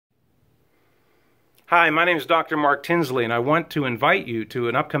Hi, my name is Dr. Marc Tinsley, and I want to invite you to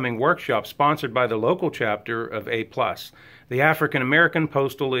an upcoming workshop sponsored by the local chapter of A+, the African American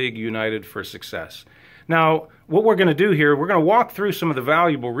Postal League United for Success. Now, what we're going to do here, we're going to walk through some of the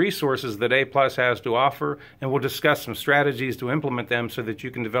valuable resources that A+ has to offer, and we'll discuss some strategies to implement them so that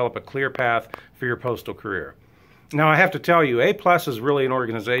you can develop a clear path for your postal career. Now, I have to tell you, A+ is really an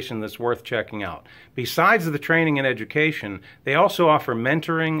organization that's worth checking out. Besides the training and education, they also offer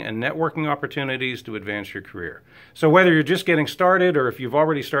mentoring and networking opportunities to advance your career. So whether you're just getting started or if you've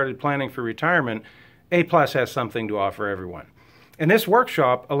already started planning for retirement, A+ has something to offer everyone. And this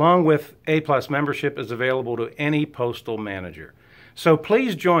workshop, along with A+ membership, is available to any postal manager. So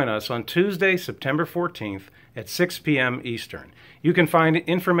please join us on Tuesday, September 14th at 6 p.m. Eastern. You can find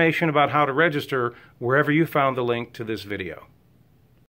information about how to register wherever you found the link to this video.